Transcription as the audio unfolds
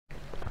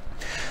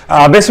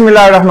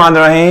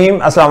बिस्मिल्लाहिर्रहमानिर्रहीम,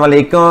 अस्सलाम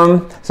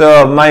वालेकुम।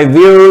 माय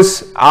व्यूज,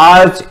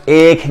 आज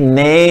एक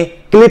नए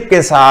क्लिप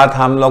के साथ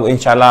हम लोग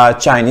इंशाल्लाह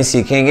चाइनीज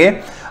सीखेंगे।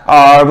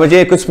 और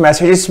मुझे कुछ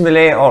मैसेजेस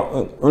मिले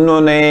और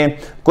उन्होंने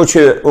कुछ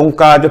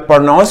उनका जो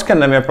प्रोनाउंस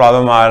करने में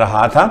प्रॉब्लम आ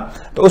रहा था,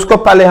 तो उसको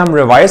पहले हम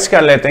रिवाइज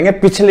कर लेते हैं।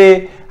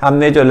 पिछले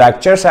हमने जो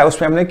लेक्चर्स है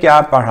उसमें हमने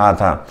क्या पढ़ा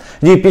था।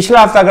 जी,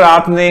 पिछला हफ्ता अगर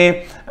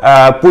आपने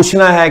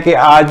पूछना है कि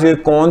आज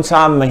कौन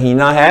सा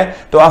महीना है,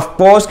 तो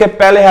ऑफकोर्स के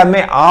पहले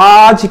हमें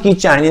आज की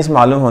चाइनीज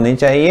मालूम होनी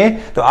चाहिए।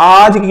 तो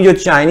आज की जो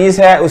चाइनीज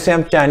है उसे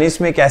हम चाइनीज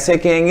में कैसे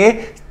कहेंगे?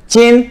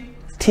 चिन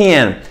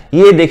थियन।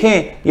 ये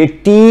देखें, ये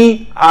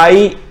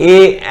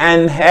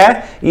TIAN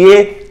है।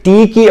 ये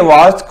टी की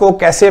आवाज को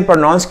कैसे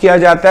प्रोनाउंस किया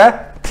जाता है?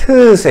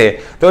 थ से।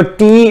 तो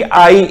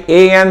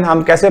TIAN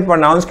हम कैसे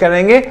प्रोनाउंस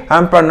करेंगे?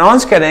 हम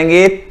प्रोनाउंस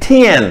करेंगे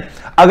थियन।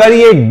 अगर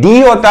ये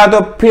डी होता तो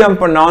फिर हम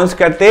प्रोनाउंस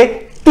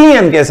करते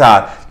टीएन के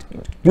साथ,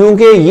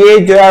 क्योंकि ये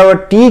जो है वो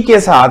टी के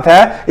साथ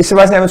है, इस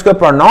वजह से हम इसको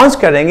प्रोनाउंस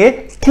करेंगे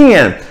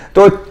थियन।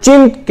 तो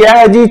चिन क्या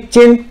है जी?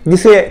 चिन,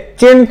 जिसे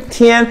चिन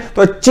थियन।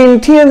 तो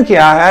चिनथियन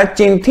क्या है?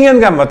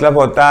 चिनथियन का मतलब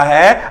होता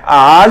है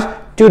आज,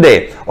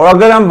 टुडे। और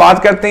अगर हम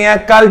बात करते हैं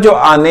कल जो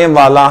आने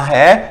वाला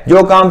है,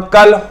 जो काम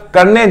कल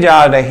करने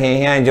जा रहे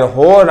हैं, जो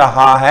हो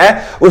रहा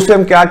है, उसे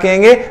हम क्या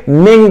कहेंगे?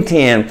 मिंग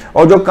थियन।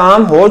 और जो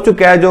काम हो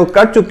चुका है, जो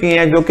कर चुकी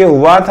हैं, जो कि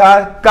हुआ था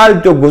कल,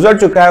 जो गुजर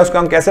चुका है, उसका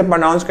हम कैसे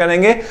प्रोनाउंस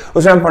करेंगे?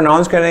 उसे हम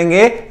प्रोनाउंस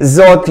करेंगे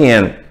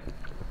जोथियन।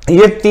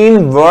 ये तीन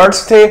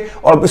वर्ड्स थे।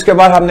 और उसके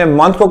बाद हमने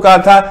मंथ को कहा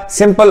था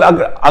सिंपल।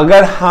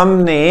 अगर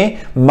हमने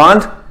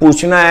मंथ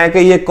पूछना है कि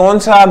ये कौन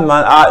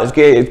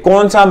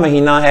सा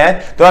महीना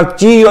है, तो आप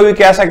चीयो भी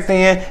कह सकते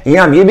हैं,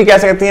 या हम ये भी कह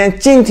सकते हैं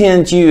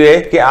चिनथियन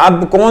चीये, कि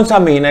अब कौन सा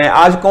महीना है,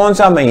 आज कौन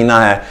सा महीना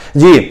है।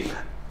 जी,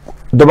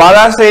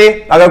 दोबारा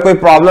से अगर कोई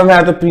प्रॉब्लम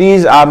है तो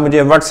प्लीज आप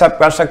मुझे व्हाट्सएप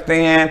कर सकते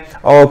हैं।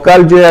 और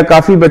कल जो है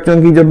काफी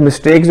बच्चों की जो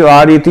मिस्टेक जो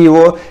आ रही थी,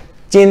 वो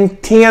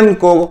चिनथियन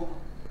को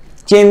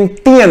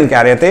चिनथियन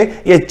कह रहे थे।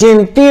 ये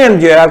चिनथियन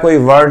जो है कोई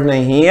वर्ड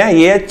नहीं है,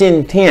 ये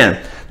चिनथियन।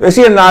 तो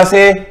इसी अंदाज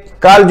से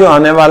कल जो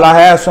आने वाला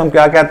है उसको हम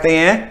क्या कहते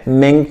हैं?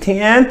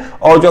 मिंगथियन।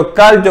 और जो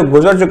कल जो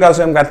गुजर चुका है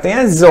उसे हम कहते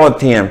हैं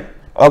जोथियन।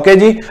 ओके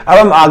जी, अब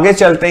हम आगे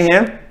चलते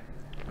हैं।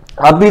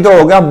 अभी तो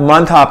होगा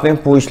मंथ आपने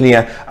पूछ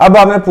लिया। अब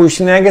हमें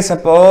पूछना है कि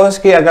सपोज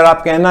कि अगर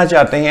आप कहना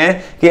चाहते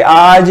हैं कि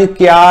आज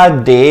क्या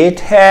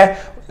डेट है,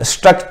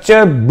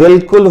 स्ट्रक्चर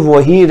बिल्कुल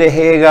वही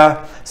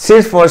रहेगा,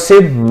 सिर्फ और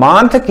सिर्फ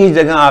मंथ की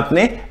जगह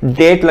आपने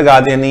डेट लगा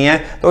देनी है।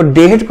 तो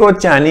डेट को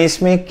चाइनीज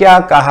में क्या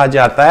कहा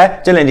जाता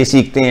है? चलें जी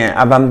सीखते हैं।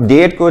 अब हम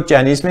डेट को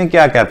चाइनीज में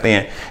क्या कहते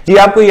हैं। जी,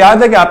 आपको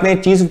याद है कि आपने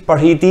एक चीज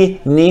पढ़ी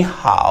थी, नी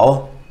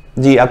हाओ।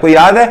 जी, आपको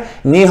याद है?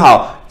 नी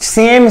हाओ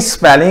सेम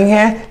स्पेलिंग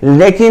है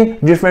लेकिन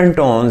डिफरेंट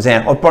टोन्स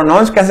हैं। और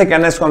प्रोनाउंस कैसे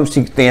करना है इसको हम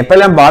सीखते हैं।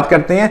 पहले हम बात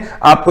करते हैं।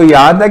 आपको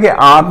याद है कि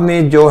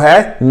आपने जो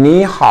है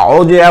नी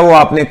हाओ जो है वो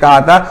आपने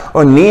कहा था,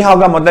 और नी हाओ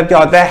का मतलब क्या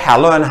होता है?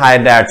 Hello and hi,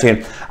 that's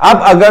it.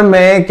 अब अगर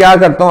मैं क्या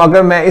करता हूं,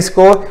 अगर मैं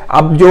इसको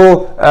अब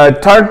जो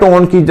थर्ड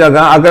टोन की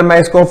जगह अगर मैं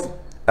इसको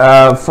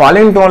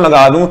फॉलिंग टोन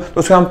लगा दूं, तो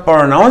उसको हम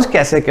प्रोनाउंस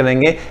कैसे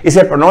करेंगे?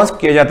 इसे प्रोनाउंस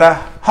किया जाता है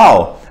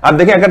हाउ। अब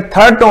देखिए, अगर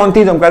थर्ड टोन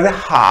थी तो हम कहते हैं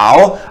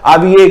हाउ।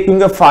 अब ये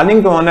क्योंकि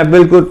फॉलिंग टोन है,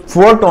 बिल्कुल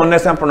फोर्थ टोन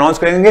से हम प्रोनाउंस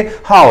करेंगे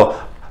हाउ।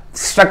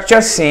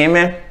 स्ट्रक्चर सेम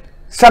है,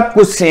 सब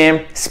कुछ सेम,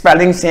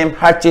 स्पेलिंग सेम,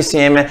 हर चीज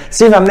सेम है।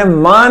 सिर्फ हमने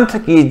मंथ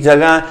की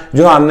जगह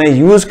जो हमने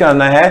यूज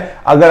करना है,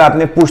 अगर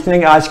आपने पूछने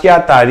की आज क्या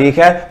तारीख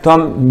है, तो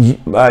हम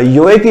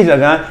यूए की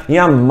जगह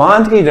या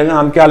मंथ की जगह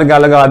हम क्या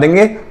लगा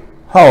देंगे?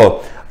 हाउ।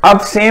 अब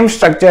सेम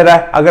स्ट्रक्चर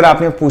है। अगर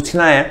आपने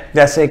पूछना है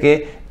जैसे कि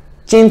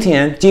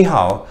चिनथियन ची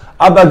हाउ।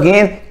 अब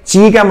अगेन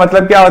ची का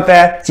मतलब क्या होता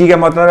है? ची का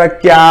मतलब है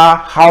क्या,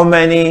 हाउ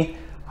मैनी,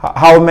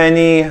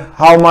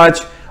 हाउ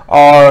मच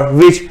और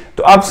विच।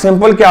 तो अब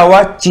सिंपल क्या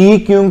हुआ? ची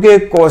क्योंकि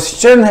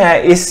क्वेश्चन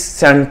है इस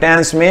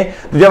सेंटेंस में,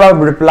 तो जब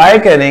आप रिप्लाई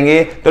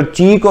करेंगे तो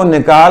ची को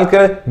निकाल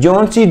कर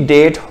जो सी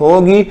डेट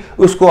होगी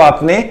उसको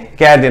आपने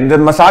कह देना।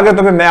 मिसाल के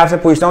तौर पे मैं आपसे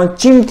पूछता हूं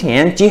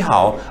चिनथियन ची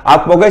हाओ,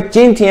 आप बोलोगे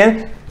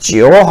चिनथियन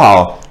चियो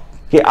हाओ,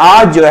 कि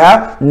आज जो है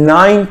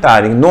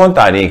 9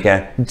 तारीख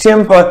है।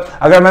 सिंपल।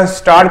 अगर मैं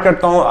स्टार्ट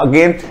करता हूं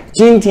अगेन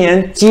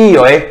चिनथियन ची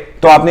योए,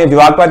 तो आपने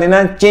जवाब का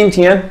देना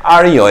चिनथियन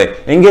आर योए।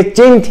 इनके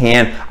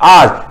चिनथियन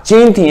आज,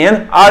 चिनथियन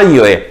आर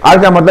योए।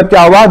 आज का मतलब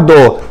क्या हुआ?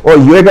 2। और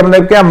योए का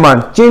मतलब क्या?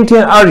 मंथ।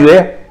 चिनथियन आर योए,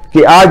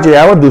 कि आज जो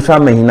है वो दूसरा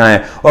महीना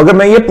है। और अगर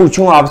मैं ये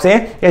पूछूं आपसे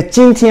कि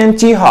चिनथियन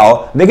ची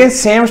हाओ, देखिए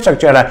सेम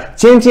स्ट्रक्चर है,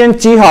 चिनथियन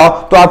ची हाओ,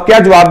 तो आप क्या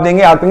जवाब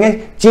देंगे? आप कहेंगे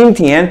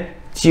चिनथियन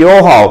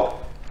चियो हाओ।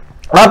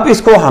 अब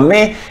इसको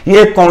हमें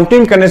ये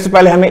काउंटिंग करने से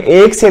पहले हमें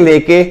 1 से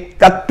लेके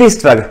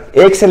 31 तक,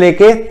 1 से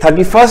लेके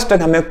 31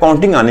 तक हमें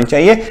काउंटिंग आनी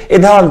चाहिए।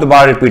 इधर हम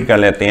दोबारा रिपीट कर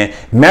लेते हैं।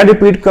 मैं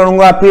रिपीट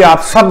करूंगा, फिर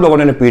आप सब लोगों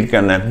ने रिपीट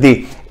करना है।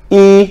 दी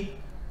ई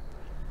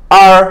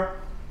आर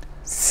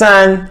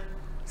सन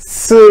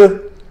स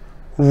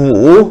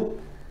वू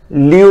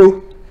लिu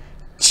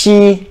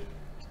ची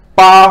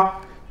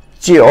पा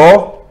जिओ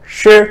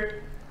शि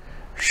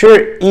शि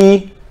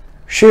ई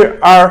शि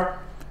आर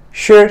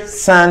शि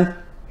सन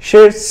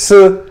शि स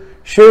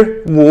शि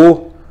वू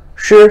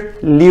शि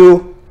लिu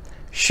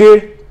शि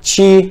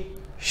ची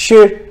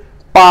शि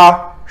पा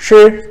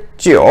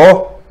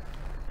 29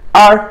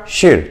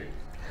 21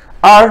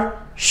 22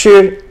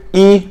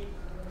 23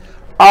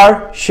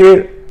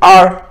 24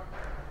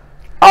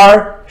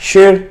 25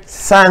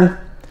 26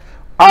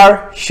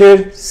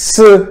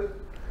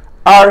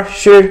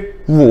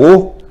 27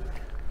 28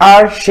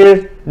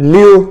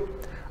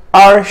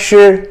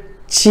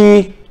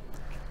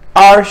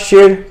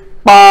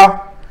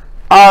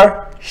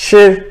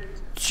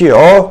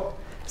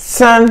 29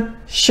 30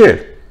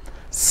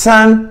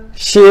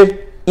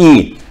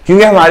 31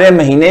 क्योंकि हमारे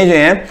महीने जो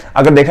हैं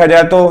अगर देखा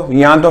जाए तो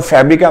यहाँ तो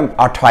फरवरी का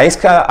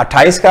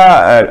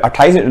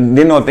 28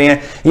 दिन होते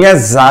हैं, या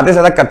ज्यादा से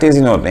ज्यादा 31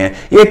 दिन होते हैं।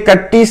 ये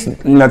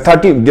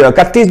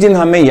 31 दिन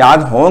हमें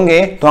याद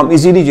होंगे तो हम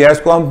इजीली जो है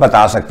उसको हम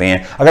बता सकते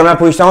हैं। अगर मैं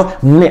पूछता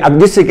हूँ अब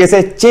जिस तरीके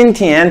से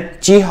चिंथियन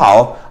ची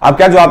हाओ, आप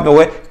क्या जवाब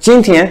दोगे?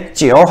 चिंथियन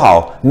चियो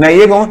हाओ। मैं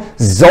ये कहूँ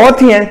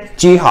जोथियन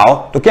ची हाओ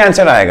तो क्या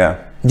आंसर आएगा?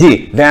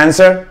 जी द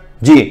आंसर,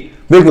 जी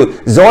बिल्कुल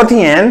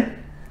जोथियन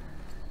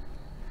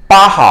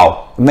पा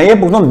हाओ। मैं ये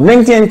पूछता हूं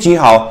निंगथियन ची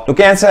हाओ तो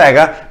क्या आंसर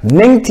आएगा?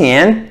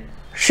 निंगथियन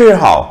शी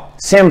हाओ।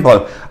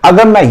 सिंपल।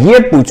 अगर मैं ये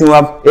पूछूं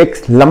अब एक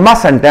लंबा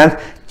सेंटेंस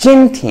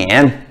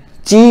चिंथियन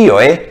ची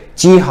योए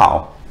ची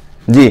हाओ,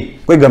 जी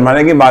कोई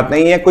घबराने की बात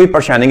नहीं है, कोई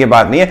परेशानी की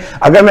बात नहीं है।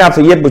 अगर मैं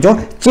आपसे ये पूछूं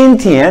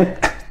चिंथियन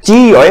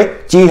ची योए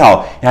ची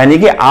हाओ, यानी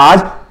कि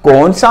आज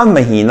कौन सा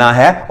महीना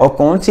है और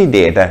कौन सी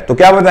डेट है, तो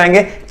क्या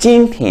बताएंगे?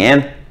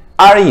 चिंथियन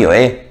आर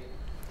योए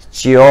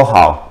चियो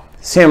हाओ।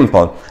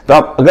 सिंपल। तो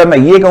अब अगर मैं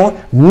ये कहूं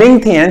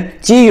निंगथियन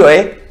ची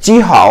योए ची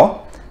हाओ,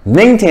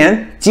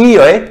 निंगथियन ची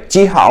योए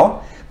ची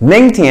हाओ,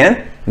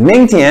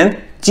 निंगथियन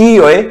ची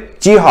योए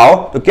ची हाओ,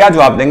 तो क्या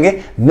जवाब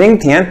देंगे?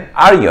 निंगथियन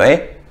आर योए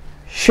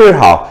शी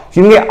हाओ।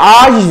 क्योंकि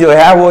आज जो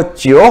है वो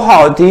चियो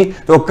हाओ थी,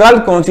 तो कल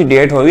कौन सी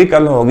डेट होगी?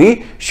 कल होगी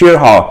शी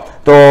हाओ।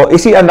 तो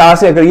इसी अंदाज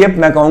से अगर ये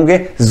मैं कहूंगे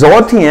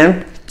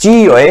जोथियन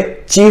ची योए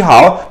ची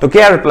हाओ, तो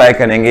क्या रिप्लाई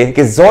करेंगे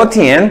कि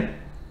जोथियन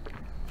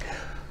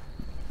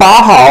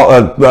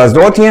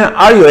जोथियन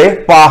आर योए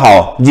पा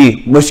हाओ।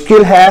 जी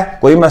मुश्किल है,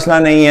 कोई मसला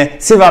नहीं है,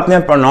 सिर्फ आपने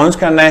प्रोनाउंस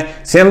करना है।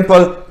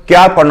 सिंपल।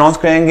 क्या प्रोनाउंस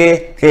करेंगे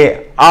कि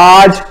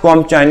आज को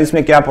हम चाइनीज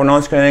में क्या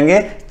प्रोनाउंस करेंगे?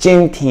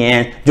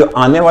 चिंथियन। जो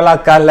आने वाला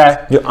कल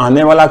है, जो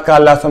आने वाला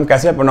कल है, उसको हम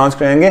कैसे प्रोनाउंस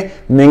करेंगे?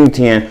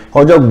 मिंगथियन।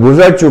 और जो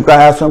गुजर चुका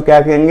है उसको हम क्या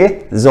कहेंगे?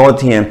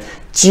 जोथियन।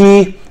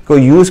 ची को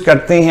यूज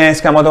करते हैं,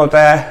 इसका मतलब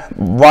होता है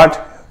व्हाट,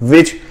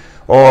 विच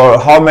और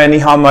हाउ मैनी,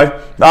 हाउ मच।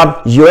 तो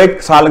आप योए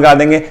साल लगा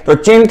देंगे तो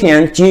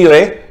चिंथियन ची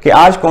योए कि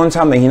आज कौन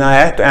सा महीना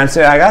है, तो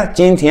आंसर आएगा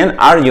चिंथियन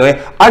आर योए।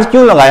 आज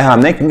क्यों लगाया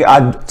हमने? क्योंकि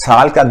आज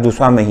साल का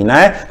दूसरा महीना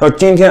है, तो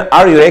चिंथियन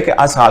आर योए कि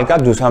आज साल का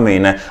दूसरा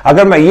महीना है।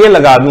 अगर मैं ये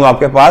लगा दूं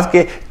आपके पास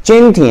कि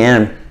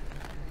चिंथियन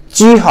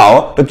ची हाओ,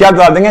 तो क्या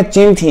जवाब देंगे?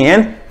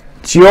 चिंथियन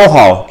चियो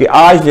हाओ कि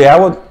आज जो है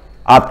वो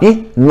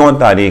आपकी 9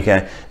 तारीख है।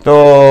 तो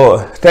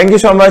थैंक यू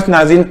सो मच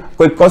नाज़रीन।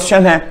 कोई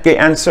क्वेश्चन है कि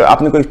आंसर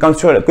आपने कोई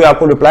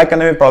आपको रिप्लाई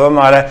करने में प्रॉब्लम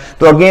आ रहा है,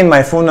 तो again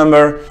my phone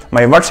number,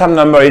 my WhatsApp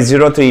number is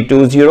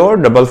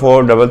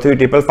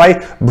 0320444355।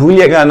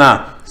 भूलिएगा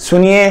ना,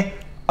 सुनिए।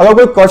 अगर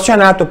कोई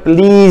क्वेश्चन है तो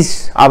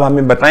प्लीज आप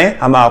हमें बताएं,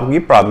 हम आपकी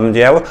प्रॉब्लम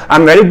जो है वो I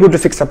am very good to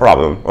fix a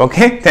problem.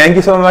 Okay, thank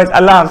you so much.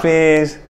 Allah Hafiz.